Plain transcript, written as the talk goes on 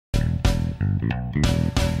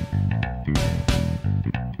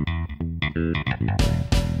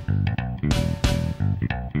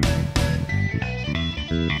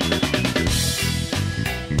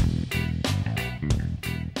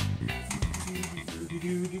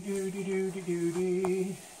Hello.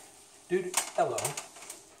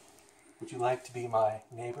 Would you like to be my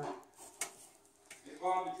neighbor? Hey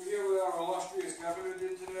Bob, did you hear what our illustrious governor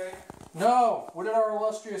did today? No! What did our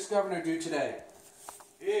illustrious governor do today?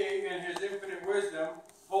 He, in his infinite wisdom,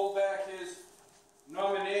 pulled back his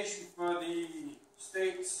nomination for the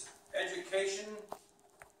state's education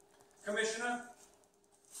commissioner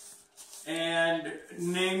and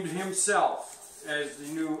named himself as the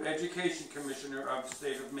new education commissioner of the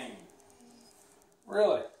state of Maine.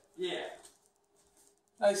 Really? Yeah.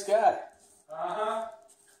 Nice guy. Uh-huh.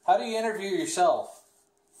 How do you interview yourself?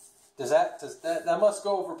 That must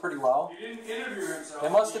go over pretty well. He didn't interview himself.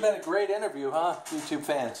 It must have been a great interview, huh, YouTube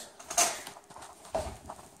fans?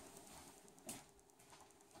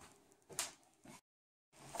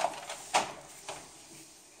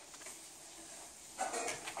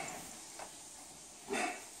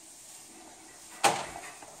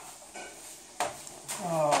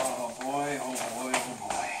 Oh boy, oh boy, oh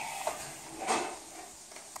boy.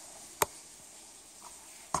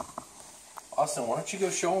 Austin, why don't you go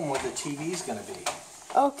show them where the TV's going to be?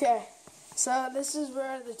 Okay, so this is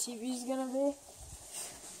where the TV's going to be.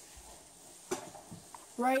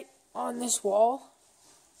 Right on this wall.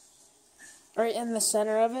 Right in the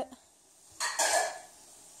center of it.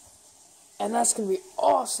 And that's going to be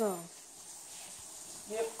awesome.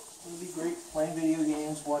 Yep, it'll be great playing video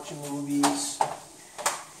games, watching movies.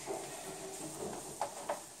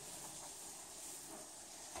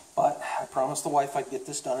 But I promised the wife I'd get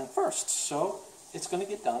this done first, so it's going to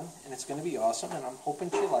get done, and it's going to be awesome, and I'm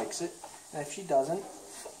hoping she likes it. And if she doesn't,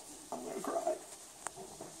 I'm going to cry.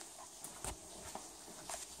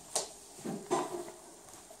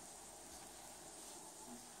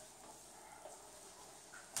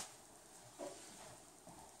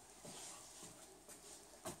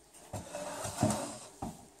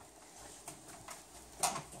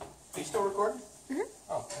 Are you still recording? Mm-hmm.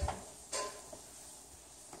 Oh.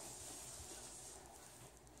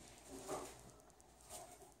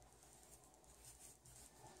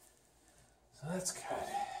 So that's good.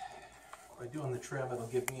 By doing the trim, it'll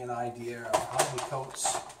give me an idea of how many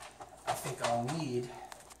coats I think I'll need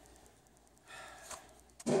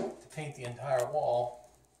to paint the entire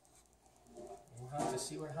wall. We'll have to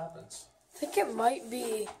see what happens. I think it might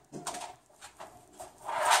be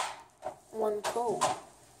one coat.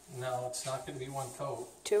 No, it's not going to be one coat.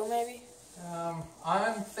 Two, maybe?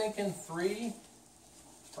 I'm thinking 3.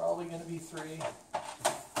 Probably going to be 3.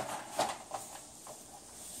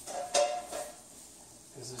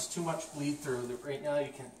 Because there's too much bleed through. Right now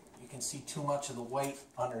you can see too much of the white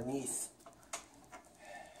underneath.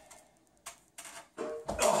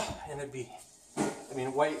 And it'd be, I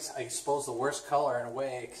mean, white's, I suppose, the worst color in a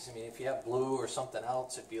way. Because I mean, if you have blue or something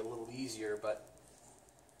else, it'd be a little easier. But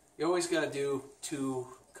you always got to do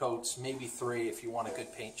 2 coats, maybe 3 if you want a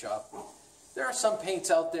good paint job. There are some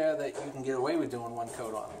paints out there that you can get away with doing 1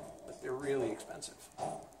 coat on, but they're really expensive.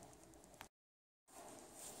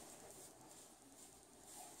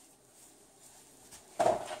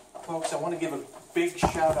 Folks, I want to give a big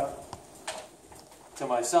shout out to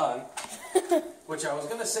my son, which I was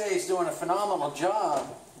going to say is doing a phenomenal job,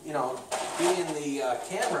 you know, being the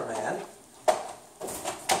cameraman,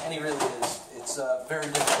 and he really is. It's very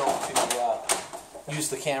difficult to use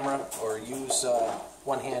the camera or use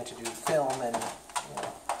one hand to do film and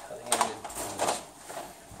other-handed.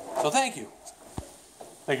 So thank you.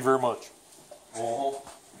 Thank you very much.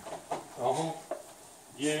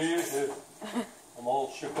 Yeah. I'm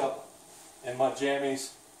all shook up in my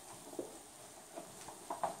jammies.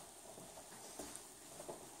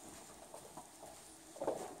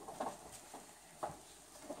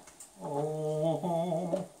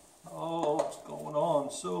 Oh, what's going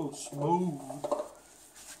on? So smooth.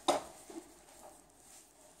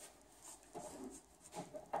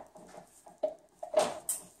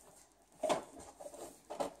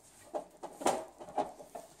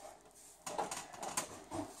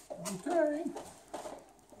 Okay.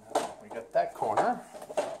 We got that corner.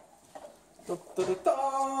 Da, da, da,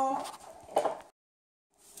 da.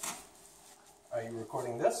 Are you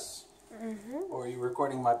recording this? Mm-hmm. Or are you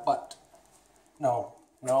recording my butt? No,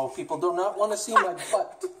 no, people do not want to see my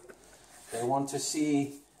butt. They want to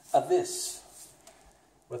see a this.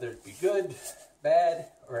 Whether it be good, bad,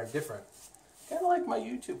 or indifferent. Kind of like my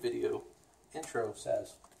YouTube video intro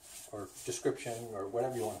says. Or description, or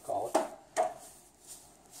whatever you want to call it.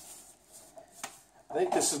 I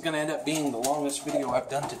think this is going to end up being the longest video I've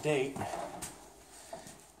done to date.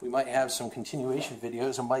 We might have some continuation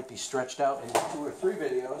videos. It might be stretched out into 2 or 3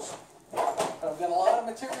 videos. But I've got a lot of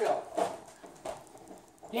material.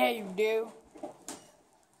 Yeah, you do.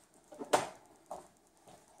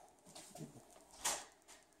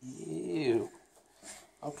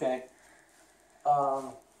 Okay.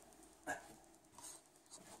 I'll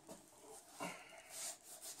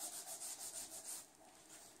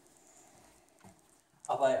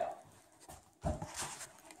lay out.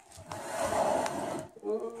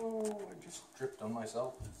 Ooh, I just tripped on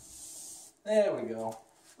myself. There we go.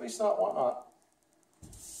 Waste not, want not.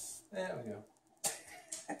 There we go.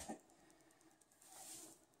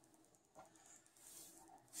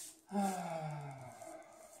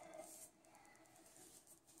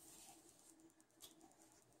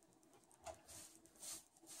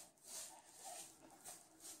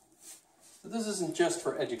 So this isn't just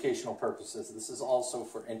for educational purposes, this is also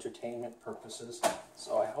for entertainment purposes.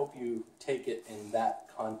 So I hope you take it in that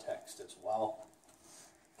context as well.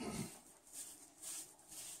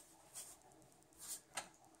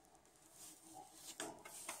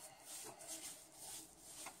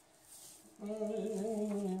 I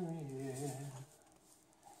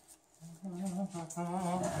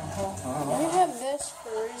have this for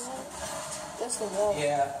a reason. That's the wall.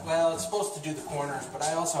 Yeah, well, it's supposed to do the corners, but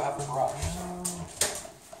I also have a brush.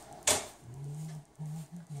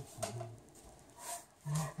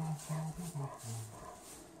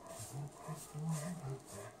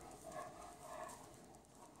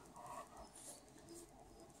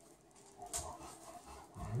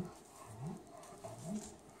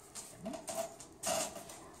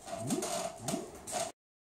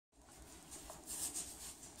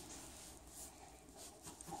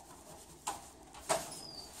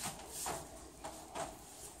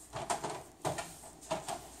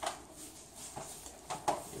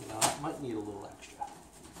 Might need a little extra.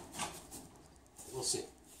 We'll see.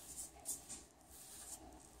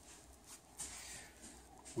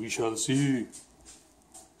 We shall see.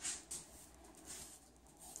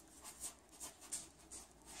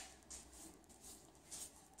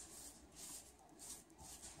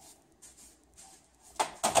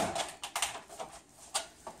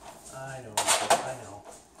 I know.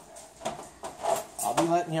 I'll be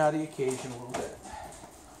letting you out of the occasion a little bit.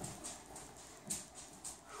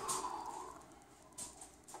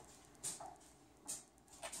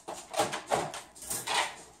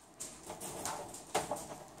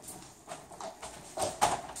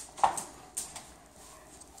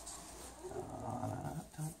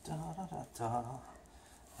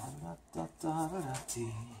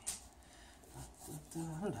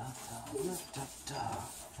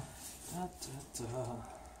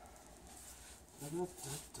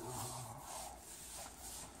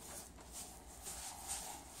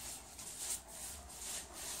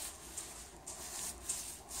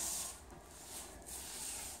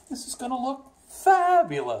 This is going to look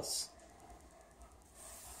fabulous.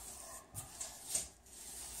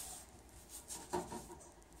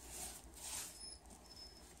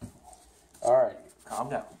 All right, calm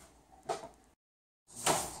down.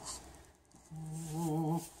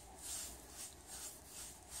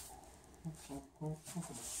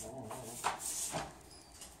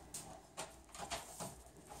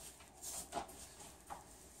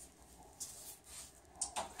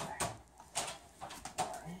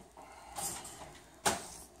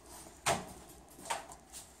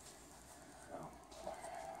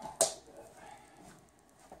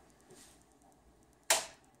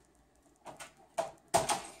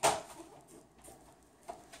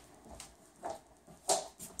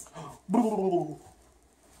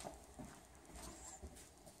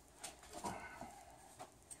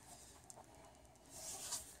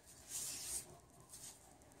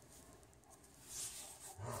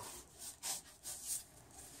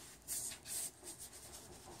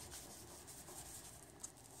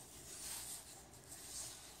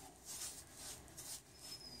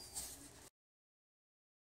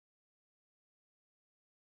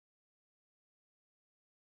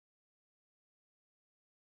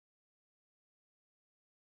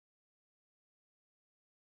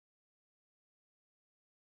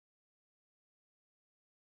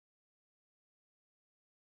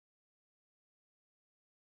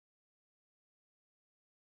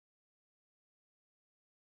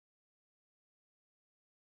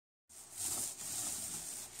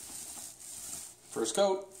 First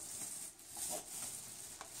coat.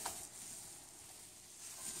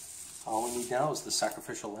 All we need now is the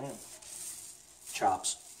sacrificial lamb.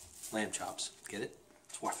 Chops. Lamb chops. Get it?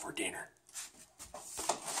 It's what for dinner.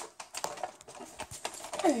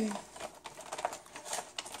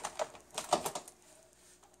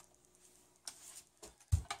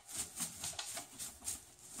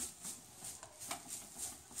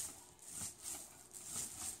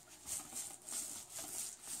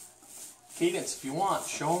 Cadence, if you want,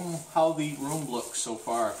 show them how the room looks so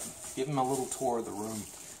far. Give them a little tour of the room.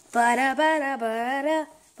 Ba-da-ba-da-ba-da,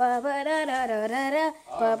 ba ba da da da da da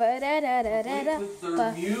ba ba da da da da da ba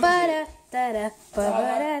ba da da da ba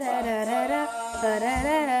ba da da da da da ba da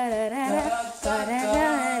da da da da ba da da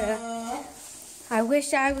da. I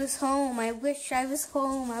wish I was home. I wish I was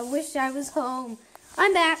home. I wish I was home.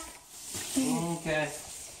 I'm back. Okay.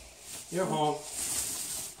 You're home.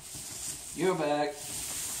 You're back.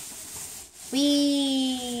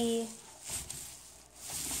 Wee.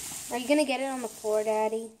 Are you gonna get it on the floor,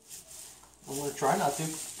 Daddy? I'm gonna try not to.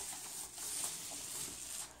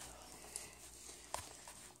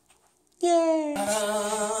 Yay!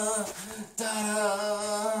 Ta-da!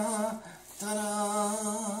 Ta-da! Ta-da!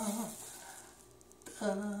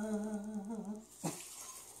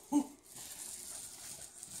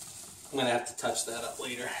 I'm gonna have to touch that up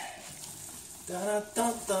later.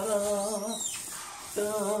 Da-da-da-da-da.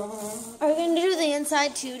 Are you gonna do the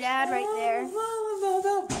inside too, Dad? Right there.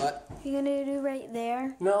 What? You gonna do right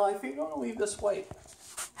there? No, I think I'm gonna leave this white.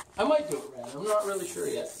 I might do it red. I'm not really sure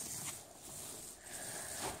yet.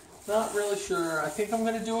 Not really sure. I think I'm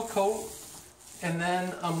gonna do a coat, and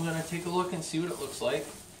then I'm gonna take a look and see what it looks like,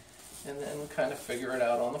 and then kind of figure it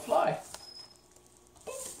out on the fly.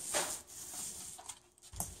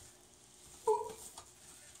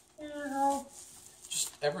 There you go.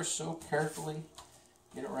 Just ever so carefully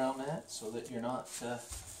get around that so that you're not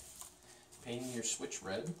painting your switch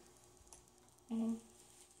red.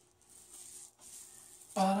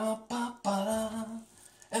 Ba-da-ba-ba-da.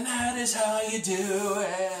 And that is how you do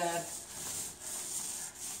it.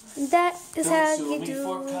 That is Don't how sue you me do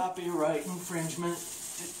for it. copyright infringement.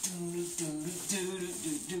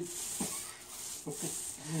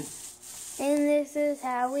 And this is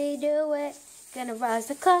how we do it. Gonna rise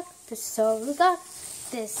the clock, the soul of God.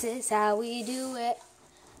 This is how we do it.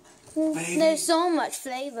 Baby. There's so much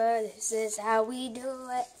flavor. This is how we do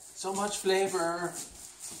it. So much flavor,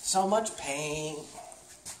 so much paint.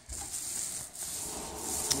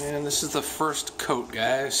 Man, this is the first coat,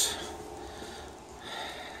 guys.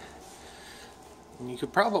 And you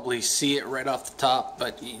could probably see it right off the top,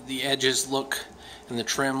 but the edges look, and the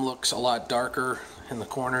trim looks a lot darker in the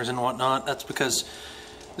corners and whatnot. That's because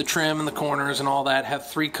the trim and the corners and all that have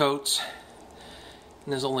 3 coats,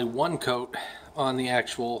 and there's only 1 coat on the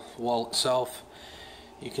actual wall itself.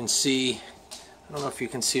 You can see, I don't know if you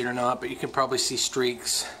can see it or not, but you can probably see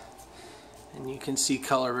streaks, and you can see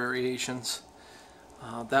color variations.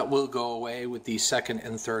 That will go away with the 2nd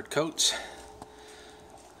and 3rd coats.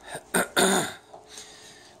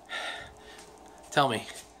 Tell me,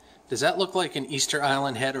 does that look like an Easter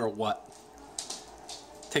Island head or what?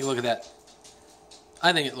 Take a look at that.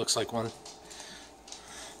 I think it looks like one.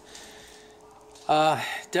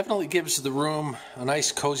 Definitely gives the room a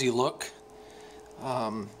nice cozy look.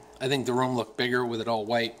 I think the room looked bigger with it all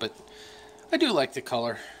white, but I do like the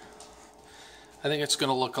color. I think it's going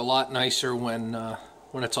to look a lot nicer when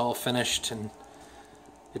it's all finished and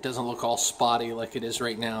it doesn't look all spotty like it is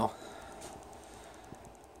right now.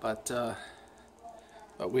 But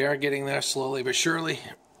we are getting there slowly but surely.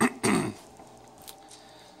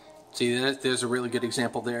 See, there's a really good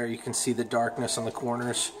example there. You can see the darkness on the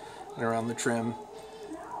corners and around the trim.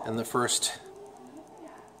 And the first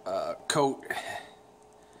coat,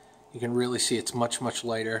 you can really see it's much, much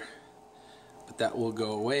lighter. But that will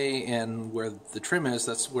go away, and where the trim is,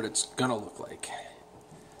 that's what it's gonna look like.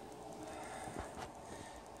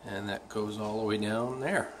 And that goes all the way down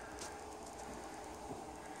there.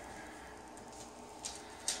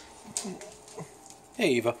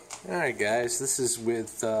 Hey Eva. Alright guys, this is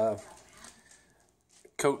with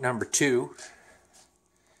coat number 2.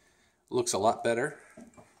 Looks a lot better.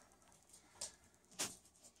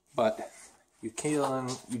 But you can,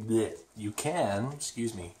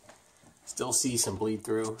 excuse me, still see some bleed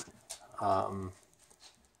through.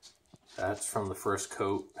 That's from the first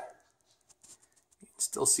coat. You can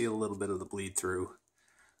still see a little bit of the bleed through.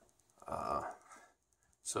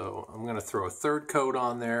 So I'm going to throw a 3rd coat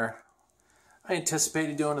on there. I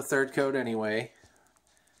anticipated doing a 3rd coat anyway,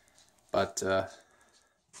 but I'm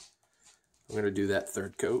going to do that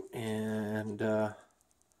 3rd coat, and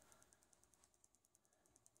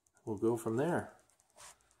we'll go from there.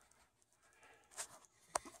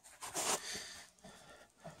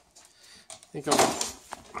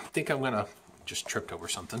 I think I'm gonna just tripped over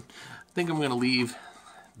something. I think I'm gonna leave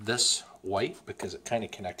this white because it kind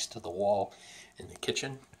of connects to the wall in the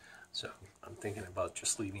kitchen. So I'm thinking about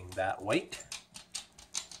just leaving that white.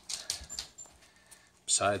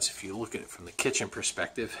 Besides, if you look at it from the kitchen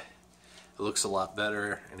perspective, it looks a lot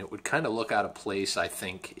better, and it would kind of look out of place, I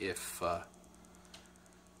think, if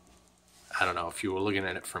I don't know, if you were looking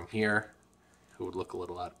at it from here, it would look a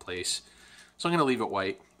little out of place. So I'm going to leave it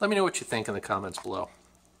white. Let me know what you think in the comments below.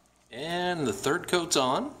 And the third coat's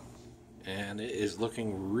on, and it is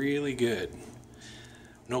looking really good.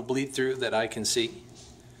 No bleed through that I can see.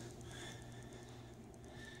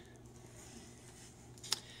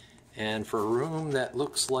 And for a room that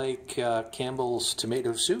looks like Campbell's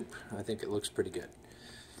tomato soup, I think it looks pretty good.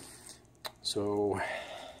 So,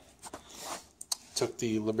 took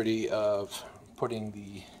the liberty of putting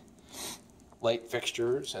the light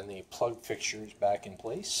fixtures and the plug fixtures back in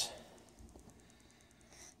place.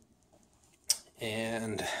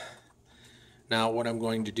 And now what I'm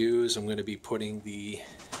going to do is I'm going to be putting the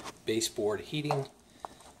baseboard heating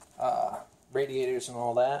radiators and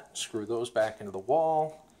all that, screw those back into the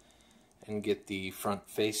wall, and get the front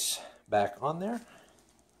face back on there,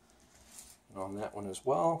 and on that one as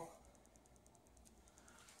well.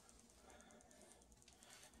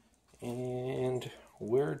 And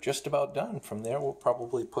we're just about done. From there we'll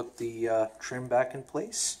probably put the trim back in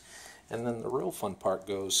place, and then the real fun part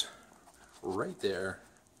goes right there.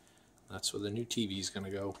 That's where the new TV is going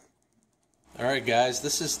to go. Alright guys,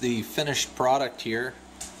 this is the finished product here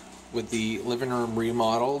with the living room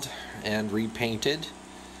remodeled and repainted.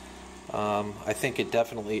 I think it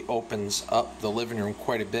definitely opens up the living room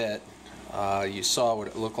quite a bit. You saw what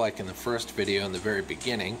it looked like in the first video in the very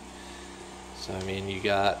beginning. So I mean, you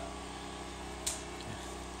got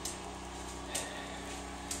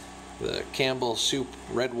the Campbell soup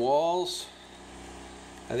red walls.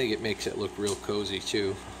 I think it makes it look real cozy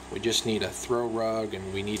too. We just need a throw rug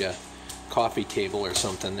and we need a coffee table or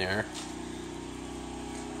something there.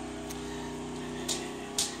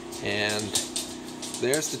 And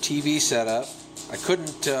there's the TV setup. I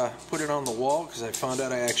couldn't put it on the wall because I found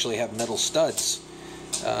out I actually have metal studs.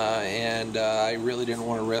 And I really didn't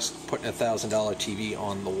want to risk putting a $1,000 TV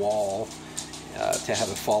on the wall to have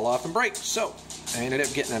it fall off and break. So I ended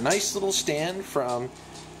up getting a nice little stand from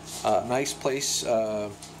a nice place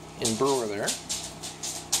in Brewer there,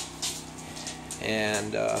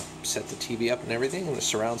 and set the TV up and everything, and the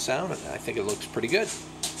surround sound, and I think it looks pretty good.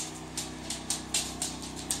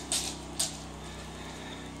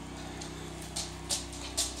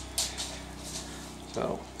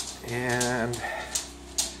 So, and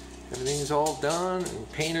everything's all done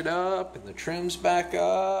and painted up, and the trim's back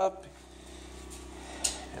up,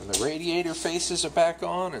 and the radiator faces are back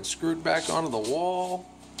on and screwed back onto the wall.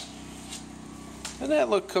 Doesn't that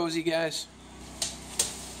look cozy, guys?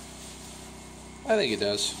 I think it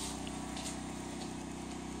does.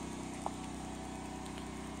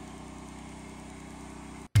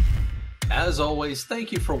 As always,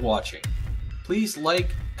 thank you for watching. Please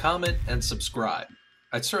like, comment, and subscribe.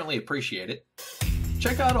 I'd certainly appreciate it.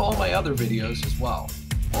 Check out all my other videos as well.